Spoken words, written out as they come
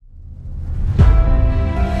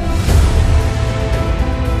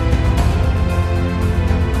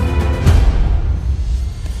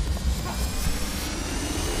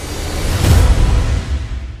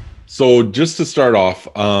So just to start off,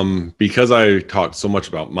 because I talk so much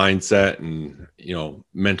about mindset and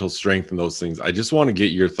mental strength and those things, I just want to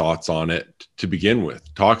get your thoughts on it to begin with.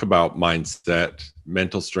 Talk about mindset,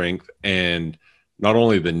 mental strength, and not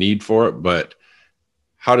only the need for it, but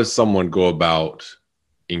how does someone go about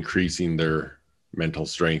increasing their mental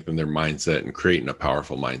strength and their mindset and creating a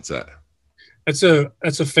powerful mindset? That's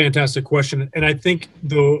a fantastic question. And I think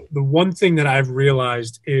the one thing that I've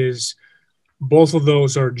realized is both of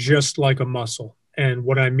those are just like a muscle. And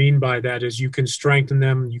what I mean by that is you can strengthen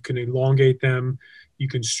them, you can elongate them, you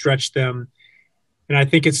can stretch them. And I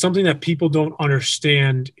think it's something that people don't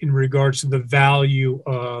understand in regards to the value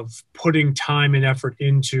of putting time and effort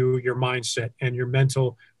into your mindset and your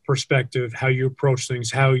mental perspective, how you approach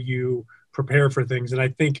things, how you prepare for things. And I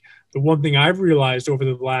think the one thing I've realized over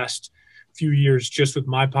the last few years, just with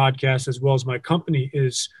my podcast as well as my company,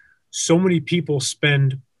 is so many people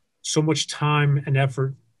spend so much time and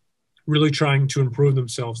effort really trying to improve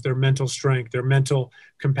themselves, their mental strength, their mental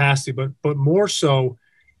capacity, but more so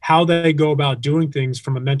how they go about doing things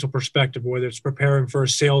from a mental perspective, whether it's preparing for a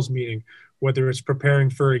sales meeting, whether it's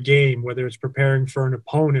preparing for a game, whether it's preparing for an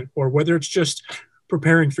opponent, or whether it's just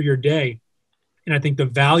preparing for your day. And I think the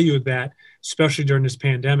value of that, especially during this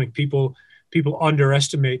pandemic, people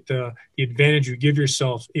underestimate the advantage you give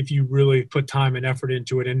yourself if you really put time and effort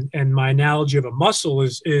into it. And my analogy of a muscle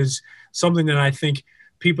is something that I think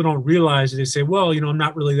people don't realize. They say, well, I'm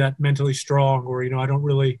not really that mentally strong, or, I don't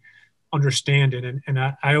really understand it. And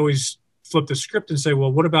I always flip the script and say,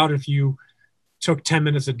 well, what about if you took 10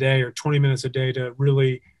 minutes a day or 20 minutes a day to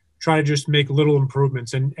really try to just make little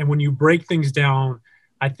improvements? And when you break things down,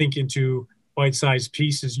 I think into bite-sized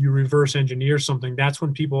pieces, you reverse engineer something. That's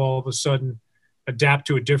when people all of a sudden adapt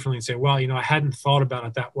to it differently and say, well, I hadn't thought about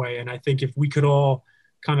it that way. And I think if we could all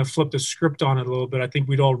kind of flip the script on it a little bit, I think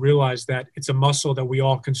we'd all realize that it's a muscle that we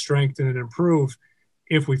all can strengthen and improve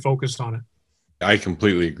if we focus on it. I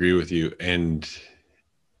completely agree with you. And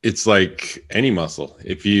it's like any muscle.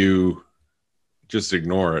 If you just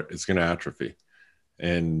ignore it, it's going to atrophy.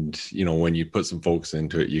 And, when you put some focus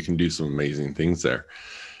into it, you can do some amazing things there.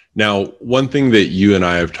 Now, one thing that you and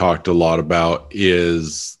I have talked a lot about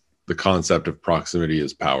is the concept of proximity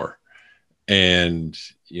is power. And,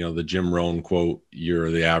 the Jim Rohn quote,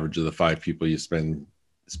 you're the average of the 5 people you spend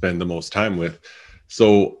the most time with.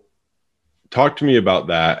 So talk to me about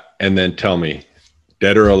that. And then tell me,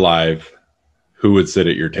 dead or alive, who would sit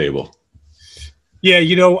at your table? Yeah.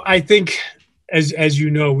 I think as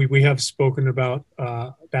we have spoken about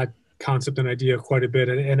that concept and idea quite a bit.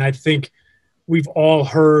 And I think we've all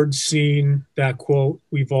heard, seen that quote.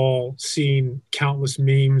 We've all seen countless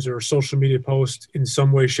memes or social media posts in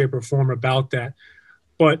some way, shape, or form about that.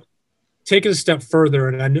 But take it a step further,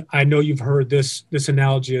 and I know you've heard this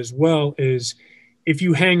analogy as well, is if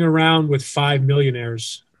you hang around with 5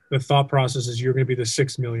 millionaires, the thought process is you're going to be the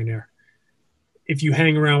 6th millionaire. If you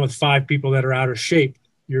hang around with 5 people that are out of shape,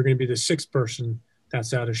 you're going to be the 6th person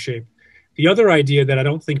that's out of shape. The other idea that I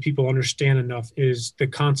don't think people understand enough is the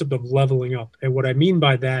concept of leveling up. And what I mean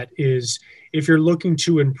by that is if you're looking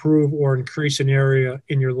to improve or increase an area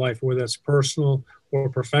in your life, whether that's personal or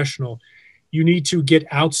professional, you need to get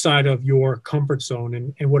outside of your comfort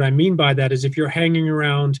zone. And what I mean by that is if you're hanging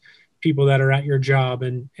around people that are at your job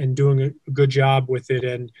and doing a good job with it,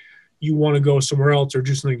 and you want to go somewhere else or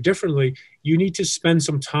do something differently, you need to spend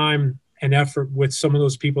some time and effort with some of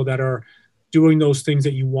those people that are doing those things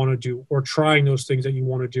that you want to do or trying those things that you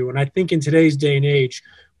want to do. And I think in today's day and age,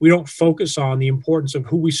 we don't focus on the importance of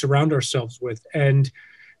who we surround ourselves with. And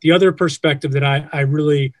the other perspective that I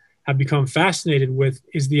really have become fascinated with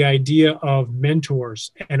is the idea of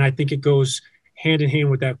mentors. And I think it goes hand in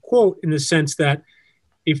hand with that quote in the sense that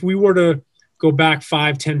if we were to go back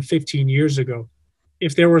 5, 10, 15 years ago,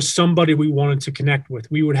 if there was somebody we wanted to connect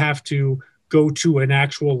with, we would have to go to an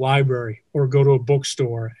actual library or go to a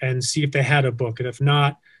bookstore and see if they had a book. And if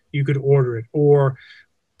not, you could order it, or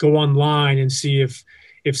go online and see if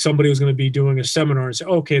somebody was going to be doing a seminar and say,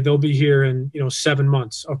 okay, they'll be here in 7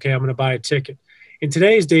 months. Okay, I'm going to buy a ticket. In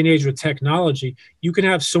today's day and age with technology, you can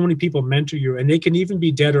have so many people mentor you, and they can even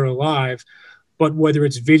be dead or alive. But whether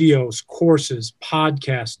it's videos, courses,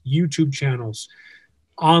 podcasts, YouTube channels,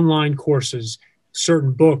 online courses,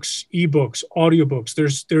 certain books, ebooks, audiobooks,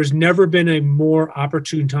 there's never been a more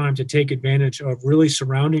opportune time to take advantage of really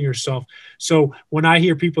surrounding yourself. So when I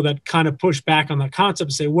hear people that kind of push back on that concept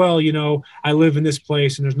and say, well, I live in this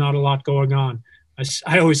place and there's not a lot going on,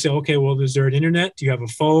 I always say, okay, well, is there an internet? Do you have a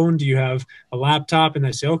phone? Do you have a laptop? And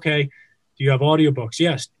I say, okay, do you have audiobooks?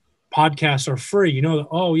 Yes. Podcasts are free.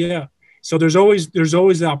 Oh yeah. So there's always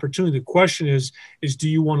the opportunity. The question is do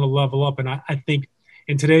you want to level up? And I think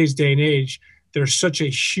in today's day and age, there's such a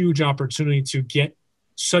huge opportunity to get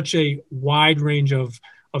such a wide range of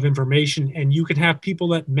information, and you can have people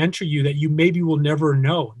that mentor you that you maybe will never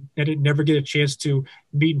know, that never get a chance to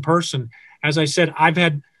meet in person. As I said, I've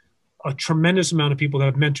had a tremendous amount of people that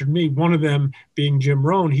have mentored me. One of them being Jim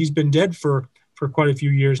Rohn. He's been dead for quite a few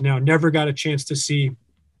years now. Never got a chance to see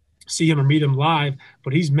him or meet him live,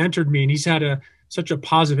 but he's mentored me, and he's had such a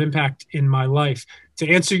positive impact in my life. To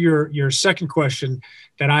answer your second question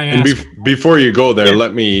that I asked, and before you go there,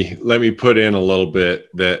 let me put in a little bit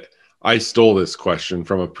that I stole this question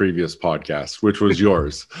from a previous podcast, which was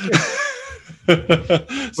yours.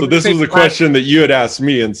 So this was a question that you had asked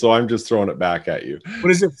me, and so I'm just throwing it back at you. What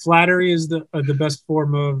is it? Flattery is the best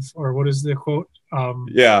form of, or what is the quote?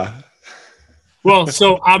 Yeah. Well,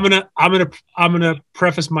 so I'm gonna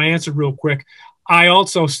preface my answer real quick. I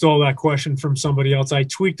also stole that question from somebody else. I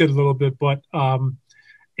tweaked it a little bit, but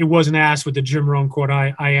it wasn't asked with the Jim Rohn quote.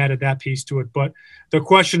 I added that piece to it. But the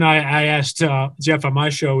question I asked Jeff on my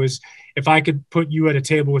show is, if I could put you at a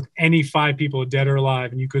table with any 5 people, dead or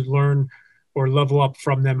alive, and you could learn or level up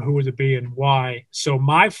from them, who would it be and why? So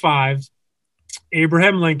my 5: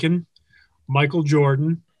 Abraham Lincoln, Michael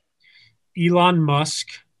Jordan, Elon Musk,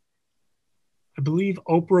 I believe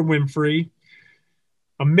Oprah Winfrey,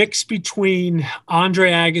 a mix between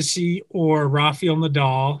Andre Agassi or Rafael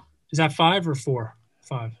Nadal. Is that 5 or 4?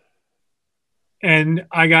 5. And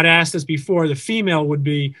I got asked this before. The female would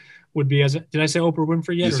be did I say Oprah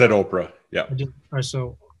Winfrey yet? You said Oprah. Yeah. All right,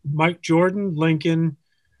 so Mike Jordan, Lincoln,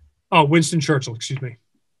 Winston Churchill, excuse me.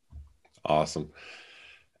 Awesome.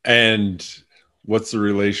 And what's the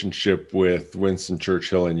relationship with Winston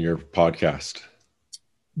Churchill in your podcast?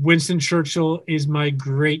 Winston Churchill is my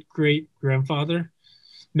great grandfather.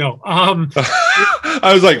 No.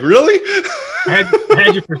 I was like, really? I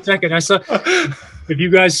had you for a second. I saw. If you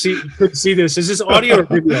guys couldn't see this, is this audio or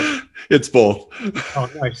video? It's both. Oh,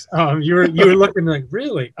 nice. You were looking like,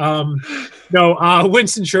 really? No.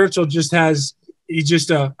 Winston Churchill he's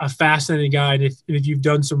just a fascinating guy. And if you've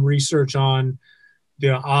done some research on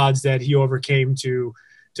the odds that he overcame to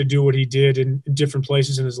do what he did in different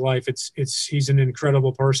places in his life, he's an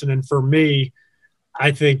incredible person. And for me,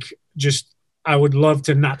 I think I would love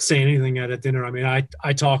to not say anything at a dinner. I mean,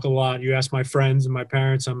 I talk a lot. You ask my friends and my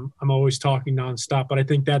parents, I'm always talking nonstop, but I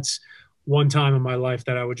think that's one time in my life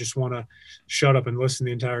that I would just want to shut up and listen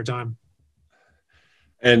the entire time.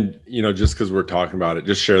 And, just because we're talking about it,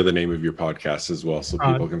 just share the name of your podcast as well so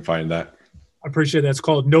people can find that. I appreciate that. It's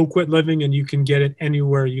called No Quit Living, and you can get it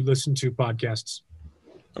anywhere you listen to podcasts.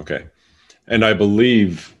 Okay. And I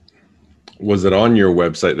believe, was it on your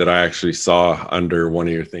website that I actually saw under one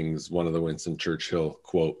of your things, one of the Winston Churchill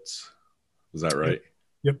quotes? Was that right?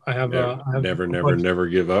 Yep. I have never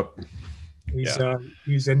give up.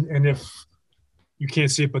 He's and if you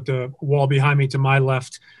can't see it, but the wall behind me to my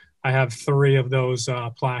left, I have 3 of those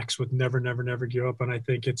plaques with never give up. And I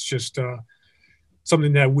think it's just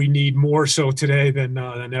something that we need more so today than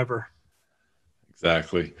ever.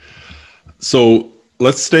 Exactly. So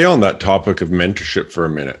let's stay on that topic of mentorship for a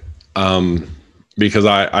minute. Because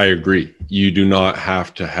I agree. You do not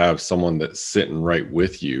have to have someone that's sitting right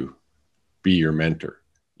with you be your mentor.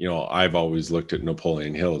 I've always looked at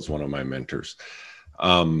Napoleon Hill as one of my mentors.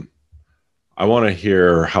 I want to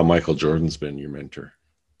hear how Michael Jordan's been your mentor,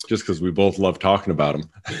 just because we both love talking about him.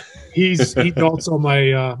 He's also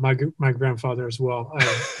my grandfather as well. I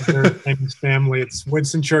have a very famous family. It's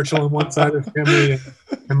Winston Churchill on one side of the family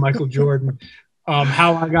and Michael Jordan.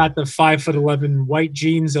 How I got the 5'11" white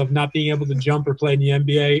genes of not being able to jump or play in the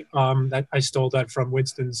NBA. That I stole that from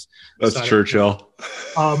Winston's. That's Churchill.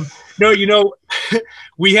 No,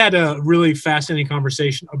 we had a really fascinating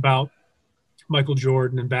conversation about Michael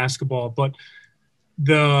Jordan and basketball, but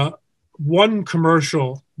the one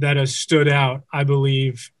commercial that has stood out, I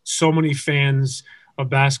believe, so many fans of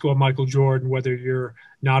basketball, Michael Jordan, whether you're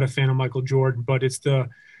not a fan of Michael Jordan, but it's the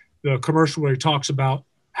commercial where he talks about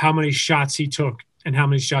how many shots he took and how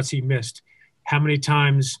many shots he missed, how many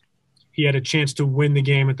times he had a chance to win the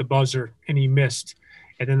game at the buzzer and he missed.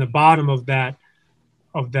 And then the bottom of that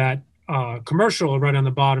commercial, right on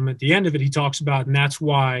the bottom at the end of it, he talks about, and that's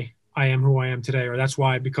why I am who I am today, or that's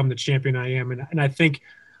why I become the champion I am. And I think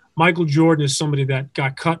Michael Jordan is somebody that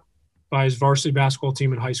got cut by his varsity basketball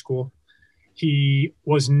team in high school. He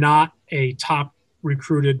was not a top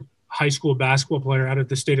recruited high school basketball player out of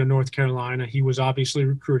the state of North Carolina. He was obviously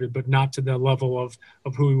recruited, but not to the level of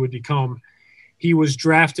who he would become. He was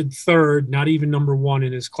drafted 3rd, not even number 1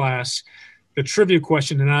 in his class. The trivia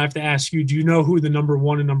question, and I have to ask you, do you know who the number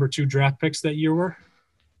 1 and number 2 draft picks that year were?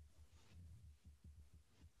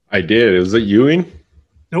 I did. Was it Ewing?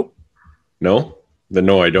 Nope. No?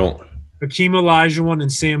 No, I don't. Hakeem Olajuwon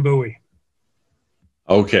and Sam Bowie.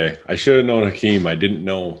 Okay, I should have known Hakeem. I didn't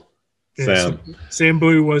know Yeah, Sam. Sam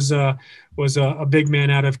Bowie was a big man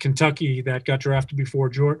out of Kentucky that got drafted before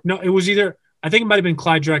Jordan. No, it was either, I think it might have been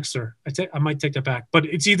Clyde Drexler. I might take that back, but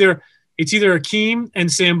it's either Hakeem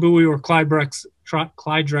and Sam Bowie or Clyde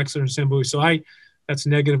Drexler and Sam Bowie. So that's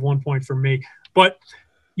 -1 point for me. But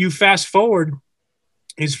you fast forward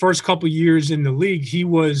his first couple years in the league, he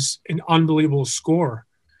was an unbelievable scorer,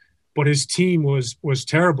 but his team was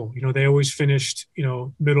terrible. You know, they always finished, you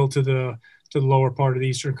know, middle to the lower part of the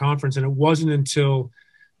Eastern Conference. And it wasn't until,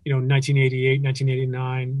 you know, 1988,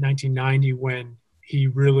 1989, 1990 when he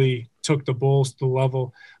really took the Bulls to the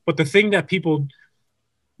level. But the thing that people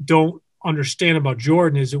don't understand about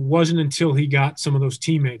Jordan is it wasn't until he got some of those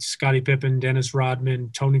teammates, Scottie Pippen, Dennis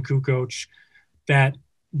Rodman, Tony Kukoc, that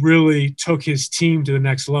really took his team to the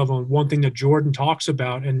next level. And one thing that Jordan talks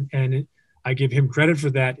about, and I give him credit for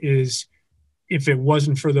that, is if it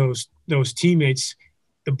wasn't for those teammates,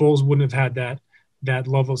 the Bulls wouldn't have had that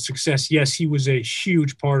level of success. Yes, he was a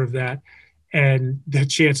huge part of that. And the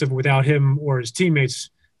chance of without him or his teammates,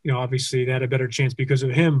 you know, obviously they had a better chance because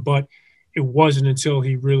of him, but it wasn't until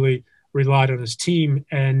he really relied on his team.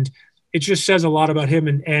 And it just says a lot about him.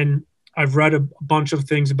 And I've read a bunch of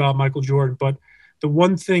things about Michael Jordan, but the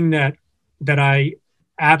one thing that I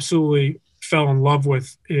absolutely fell in love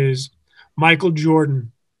with is Michael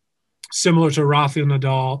Jordan, similar to Rafael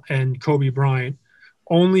Nadal and Kobe Bryant,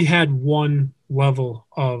 only had one level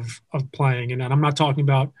of playing. And I'm not talking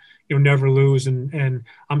about, you know, never lose. And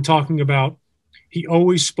I'm talking about, he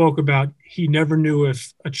always spoke about, he never knew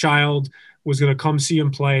if a child was going to come see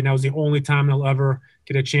him play. And that was the only time they'll ever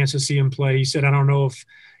get a chance to see him play. He said, I don't know if,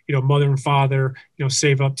 you know, mother and father, you know,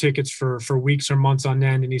 save up tickets for weeks or months on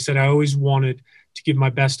end. And he said, I always wanted to give my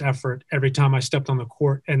best effort every time I stepped on the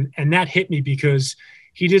court. And that hit me because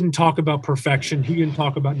he didn't talk about perfection. He didn't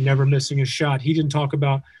talk about never missing a shot. He didn't talk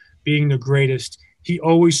about being the greatest. He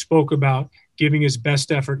always spoke about giving his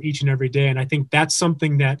best effort each and every day. And I think that's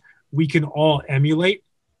something that we can all emulate.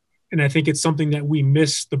 And I think it's something that we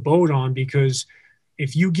miss the boat on, because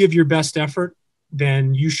if you give your best effort,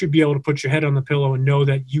 then you should be able to put your head on the pillow and know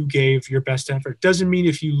that you gave your best effort. It doesn't mean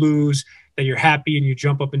if you lose that you're happy and you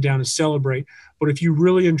jump up and down and celebrate. But if you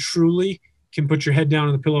really and truly can put your head down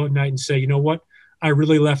on the pillow at night and say, you know what, I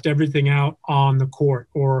really left everything out on the court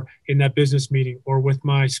or in that business meeting or with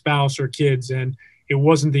my spouse or kids, and it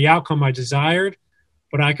wasn't the outcome I desired,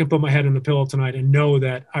 but I can put my head on the pillow tonight and know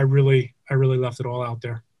that I really left it all out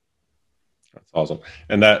there. That's awesome.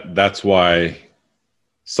 And that's why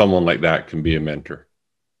someone like that can be a mentor,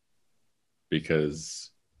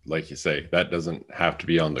 because like you say, that doesn't have to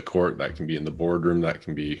be on the court. That can be in the boardroom. That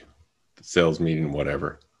can be the sales meeting,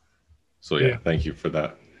 whatever. So yeah. Thank you for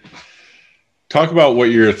that. Talk about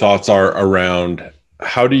what your thoughts are around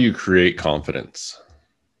how do you create confidence?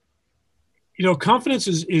 You know, confidence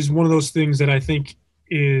is one of those things that I think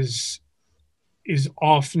is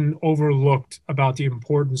often overlooked about the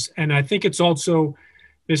importance. And I think it's also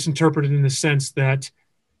misinterpreted in the sense that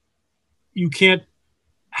you can't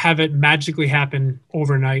have it magically happen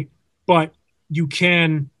overnight, but you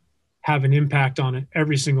can have an impact on it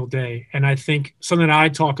every single day. And I think something that I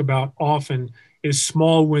talk about often is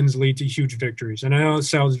small wins lead to huge victories. And I know it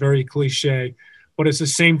sounds very cliche, but it's the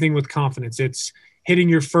same thing with confidence. It's hitting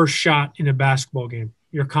your first shot in a basketball game.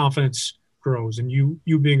 Your confidence grows. And you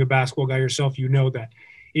being a basketball guy yourself, you know that.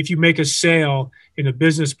 If you make a sale in a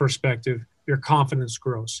business perspective, your confidence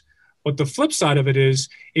grows. But the flip side of it is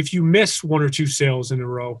if you miss one or two sales in a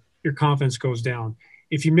row, your confidence goes down.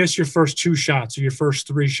 If you miss your first 2 shots or your first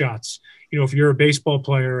 3 shots, you know, if you're a baseball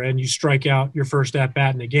player and you strike out your first at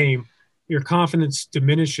bat in a game, your confidence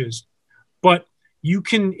diminishes. But you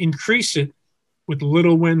can increase it with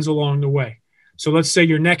little wins along the way. So let's say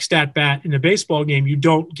your next at bat in a baseball game, you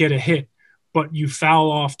don't get a hit, but you foul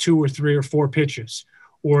off 2 or 3 or 4 pitches,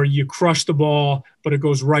 or you crush the ball, but it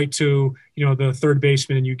goes right to, you know, the third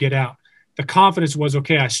baseman and you get out. The confidence was,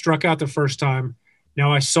 okay, I struck out the first time.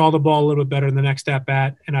 Now I saw the ball a little bit better in the next at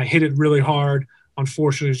bat and I hit it really hard.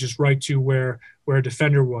 Unfortunately, it was just right to where a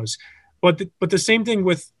defender was. But the same thing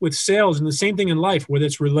with sales, and the same thing in life, whether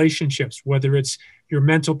it's relationships, whether it's your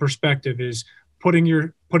mental perspective, is putting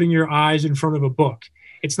your eyes in front of a book.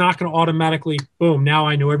 It's not going to automatically, boom, now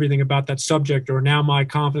I know everything about that subject, or now my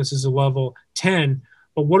confidence is a level 10.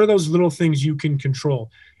 But what are those little things you can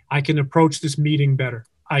control? I can approach this meeting better.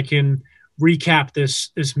 I can recap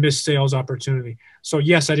this missed sales opportunity. So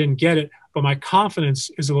yes, I didn't get it, but my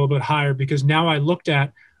confidence is a little bit higher because now I looked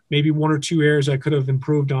at maybe 1 or 2 areas I could have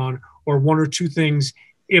improved on, or 1 or 2 things.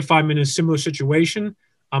 If I'm in a similar situation,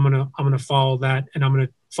 I'm gonna follow that, and I'm gonna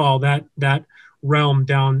follow that realm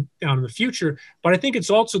down in the future. But I think it's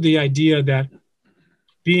also the idea that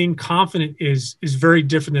being confident is very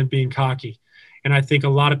different than being cocky. And I think a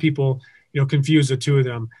lot of people, confuse the two of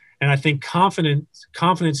them. And I think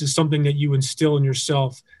confidence is something that you instill in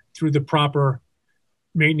yourself through the proper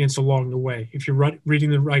maintenance along the way. If you're reading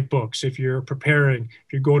the right books, if you're preparing,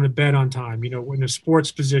 if you're going to bed on time, in a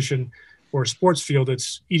sports position or a sports field,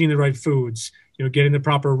 it's eating the right foods, getting the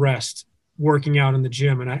proper rest, working out in the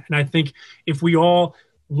gym. And I think if we all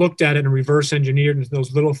looked at it and reverse engineered into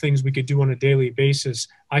those little things we could do on a daily basis,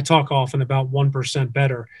 I talk often about 1%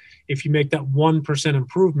 better. If you make that 1%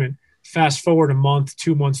 improvement, fast forward a month,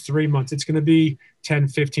 2 months, 3 months, it's going to be 10,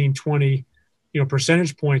 15, 20,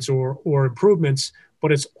 percentage points or improvements,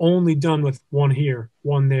 but it's only done with one here,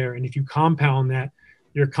 one there. And if you compound that,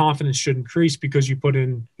 your confidence should increase because you put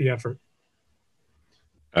in the effort.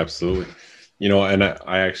 Absolutely. And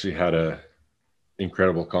I actually had a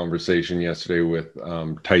incredible conversation yesterday with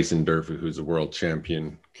Tyson Durfee, who's a world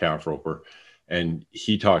champion calf roper. And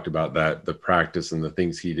he talked about that, the practice and the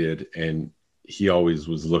things he did. And he always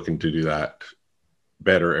was looking to do that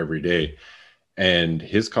better every day. And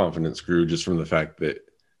his confidence grew just from the fact that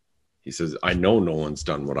he says, I know no one's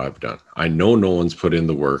done what I've done. I know no one's put in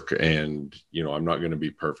the work, and, I'm not going to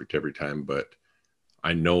be perfect every time, but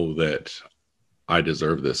I know that I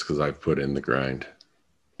deserve this because I've put in the grind.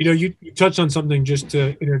 You touched on something, just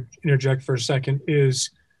to interject for a second, is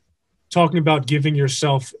talking about giving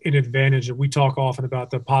yourself an advantage. And we talk often about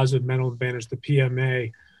the positive mental advantage, the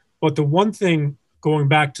PMA. But the one thing, going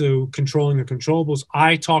back to controlling the controllables,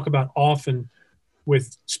 I talk about often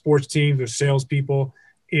with sports teams or salespeople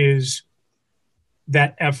is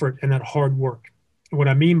that effort and that hard work. And what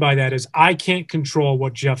I mean by that is I can't control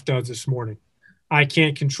what Jeff does this morning. I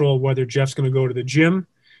can't control whether Jeff's going to go to the gym,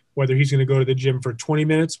 whether he's going to go to the gym for 20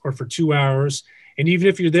 minutes or for 2 hours. And even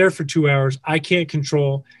if you're there for 2 hours, I can't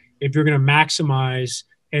control if you're going to maximize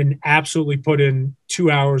and absolutely put in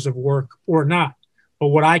 2 hours of work or not. But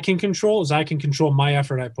what I can control is I can control my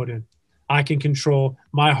effort I put in. I can control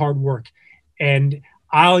my hard work. And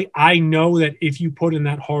I know that if you put in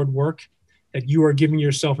that hard work, that you are giving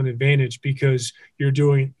yourself an advantage because you're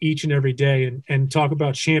doing it each and every day. And talk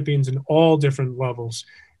about champions in all different levels.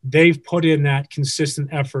 They've put in that consistent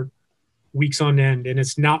effort weeks on end. And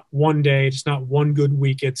it's not one day. It's not one good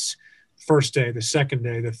week. It's first day, the second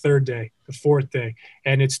day, the third day, the fourth day.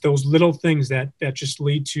 And it's those little things that just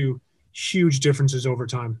lead to huge differences over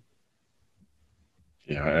time.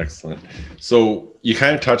 Yeah, excellent. So you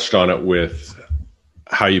kind of touched on it with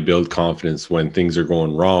how you build confidence when things are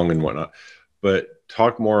going wrong and whatnot, but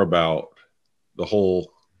talk more about the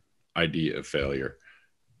whole idea of failure,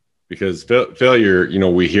 because failure,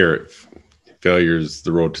 we hear it. Failure is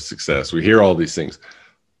the road to success. We hear all these things,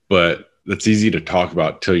 but that's easy to talk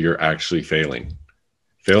about till you're actually failing.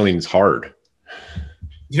 Failing's hard.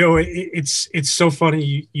 It's so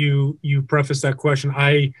funny you preface that question.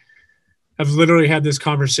 I have literally had this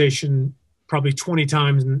conversation probably 20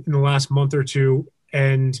 times in the last month or two.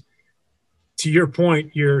 And to your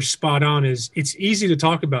point, you're spot on. It's easy to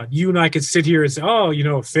talk about. You and I could sit here and say,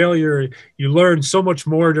 oh, failure, you learn so much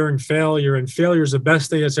more during failure, and failure is the best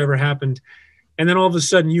thing that's ever happened. And then all of a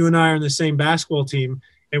sudden you and I are in the same basketball team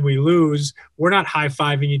and we lose. We're not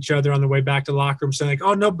high-fiving each other on the way back to the locker room saying like,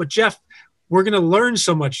 oh no, but Jeff, we're going to learn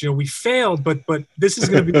so much. We failed, but this is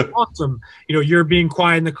going to be awesome. You're being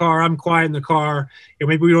quiet in the car. I'm quiet in the car. And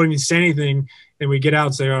maybe we don't even say anything. And we get out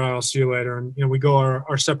and say, oh, I'll see you later. And, we go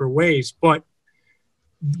our separate ways. But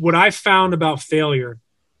what I found about failure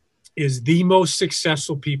is the most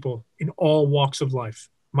successful people in all walks of life,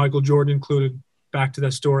 Michael Jordan included, back to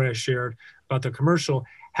that story I shared about the commercial,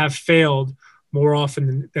 have failed more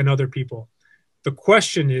often than other people. The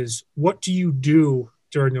question is, what do you do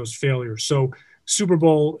during those failures? So Super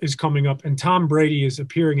Bowl is coming up, and Tom Brady is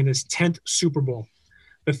appearing in his 10th Super Bowl.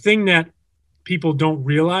 The thing that people don't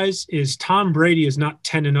realize is Tom Brady is not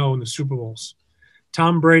 10-0 in the Super Bowls.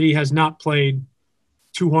 Tom Brady has not played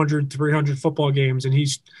 200, 300 football games, and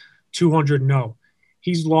he's 200-0.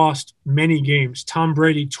 He's lost many games. Tom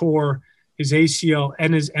Brady tore his ACL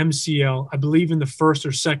and his MCL, I believe, in the first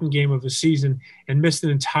or second game of the season and missed an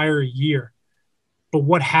entire year. But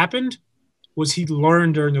what happened was he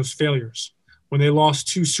learned during those failures. When they lost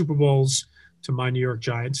 2 Super Bowls to my New York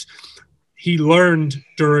Giants, he learned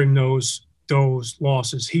during those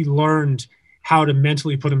losses. He learned how to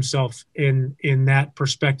mentally put himself in that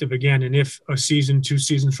perspective again. And if a season, 2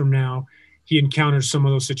 seasons from now, he encounters some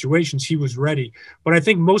of those situations, he was ready. But I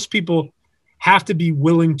think most people have to be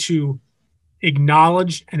willing to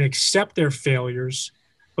acknowledge and accept their failures,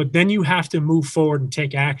 but then you have to move forward and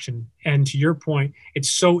take action. And to your point,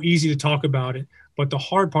 it's so easy to talk about it, but the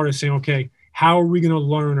hard part is saying, okay, how are we going to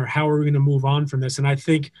learn, or how are we going to move on from this? And I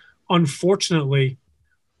think, unfortunately,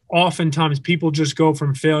 oftentimes people just go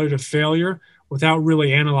from failure to failure without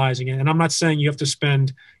really analyzing it. And I'm not saying you have to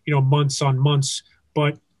spend, months on months,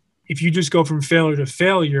 but if you just go from failure to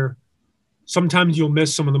failure, sometimes you'll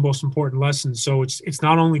miss some of the most important lessons. So it's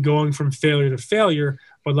not only going from failure to failure,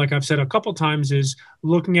 but like I've said a couple times, is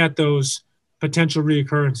looking at those potential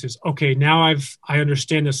reoccurrences. Okay, now I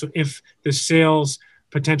understand this. So if the sales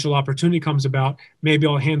potential opportunity comes about, maybe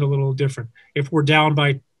I'll handle it a little different. If we're down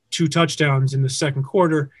by 2 touchdowns in the second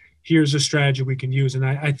quarter, here's a strategy we can use. And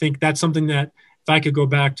I think that's something that, if I could go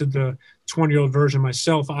back to the 20-year-old version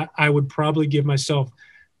myself, I would probably give myself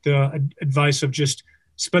the advice of just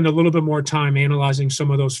spend a little bit more time analyzing some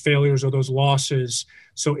of those failures or those losses.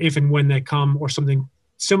 So if and when they come, or something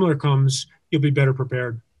similar comes, you'll be better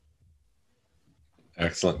prepared.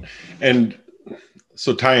 Excellent. And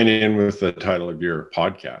so tying in with the title of your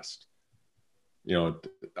podcast,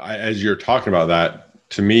 as you're talking about that,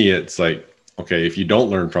 to me, it's like, okay, if you don't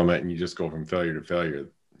learn from it and you just go from failure to failure,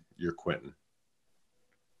 you're quitting.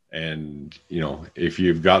 And, if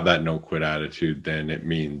you've got that no quit attitude, then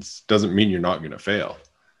doesn't mean you're not going to fail.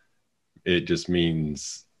 It just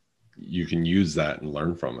means you can use that and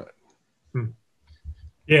learn from it.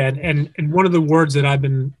 Yeah. And one of the words that I've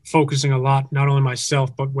been focusing a lot, not only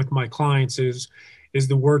myself, but with my clients is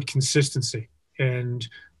the word consistency. And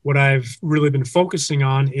what I've really been focusing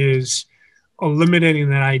on is eliminating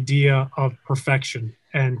that idea of perfection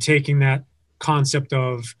and taking that concept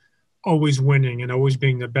of always winning and always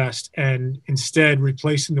being the best, and instead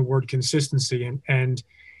replacing the word consistency. And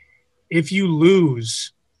if you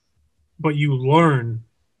lose, but you learn,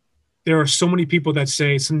 there are so many people that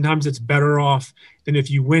say sometimes it's better off than if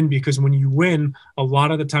you win, because when you win, a lot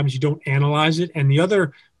of the times you don't analyze it. And the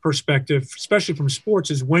other perspective, especially from sports,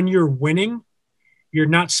 is when you're winning, you're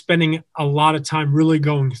not spending a lot of time really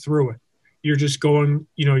going through it. You're just going,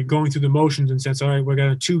 you're going through the motions and says, all right, we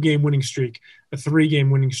got a 2-game winning streak, a 3-game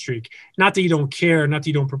winning streak. Not that you don't care, not that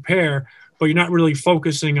you don't prepare, but you're not really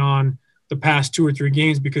focusing on the past 2 or 3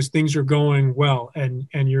 games because things are going well and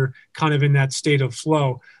you're kind of in that state of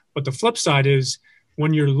flow. But the flip side is,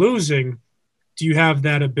 when you're losing, do you have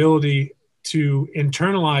that ability to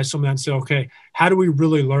internalize some of that and say, okay, how do we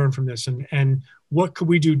really learn from this? And what could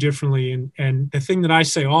we do differently? And the thing that I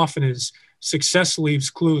say often is, success leaves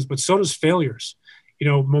clues, but so does failures.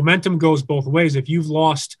 Momentum goes both ways. If you've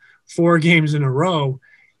lost 4 games in a row,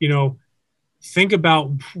 think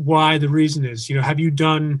about why the reason is. Have you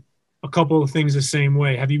done a couple of things the same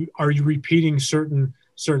way? Are you repeating certain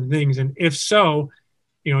things? And if so,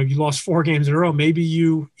 if you lost 4 games in a row, maybe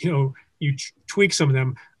you tweak some of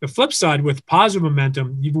them. The flip side, with positive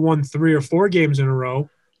momentum, you've won 3 or 4 games in a row.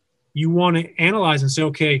 You want to analyze and say,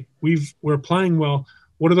 okay, we're playing well.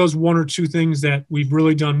 What are those 1 or 2 things that we've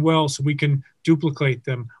really done well, so we can duplicate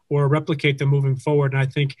them or replicate them moving forward? And I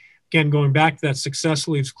think, again, going back to that, success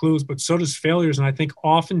leaves clues, but so does failures. And I think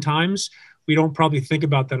oftentimes we don't probably think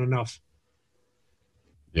about that enough.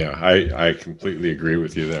 Yeah, I completely agree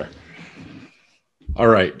with you there. All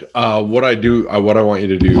right. What I want you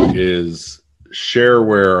to do is share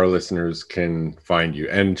where our listeners can find you,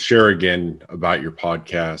 and share again about your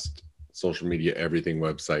podcast, social media, everything,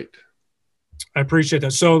 website. I appreciate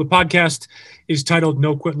that. So the podcast is titled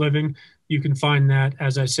No Quit Living. You can find that,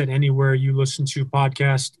 as I said, anywhere you listen to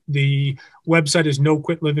podcasts. The website is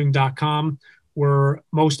noquitliving.com. We're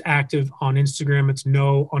most active on Instagram. It's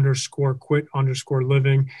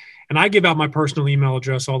no_quit_living. And I give out my personal email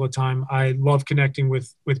address all the time. I love connecting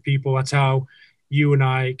with people. That's how you and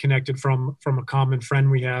I connected, from a common friend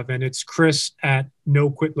we have. And it's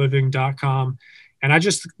chris@noquitliving.com. And I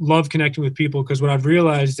just love connecting with people, because what I've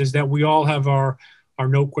realized is that we all have our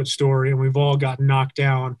no quit story, and we've all gotten knocked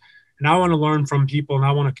down. And I want to learn from people, and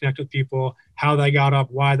I want to connect with people, how they got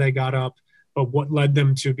up, why they got up, but what led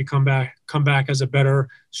them to come back as a better,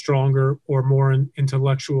 stronger, or more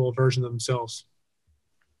intellectual version of themselves.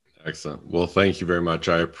 Excellent. Well, thank you very much.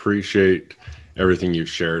 I appreciate everything you've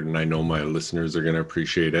shared, and I know my listeners are going to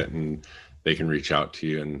appreciate it, and they can reach out to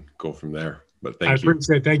you and go from there. But thank you. I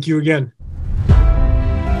appreciate it. Thank you again.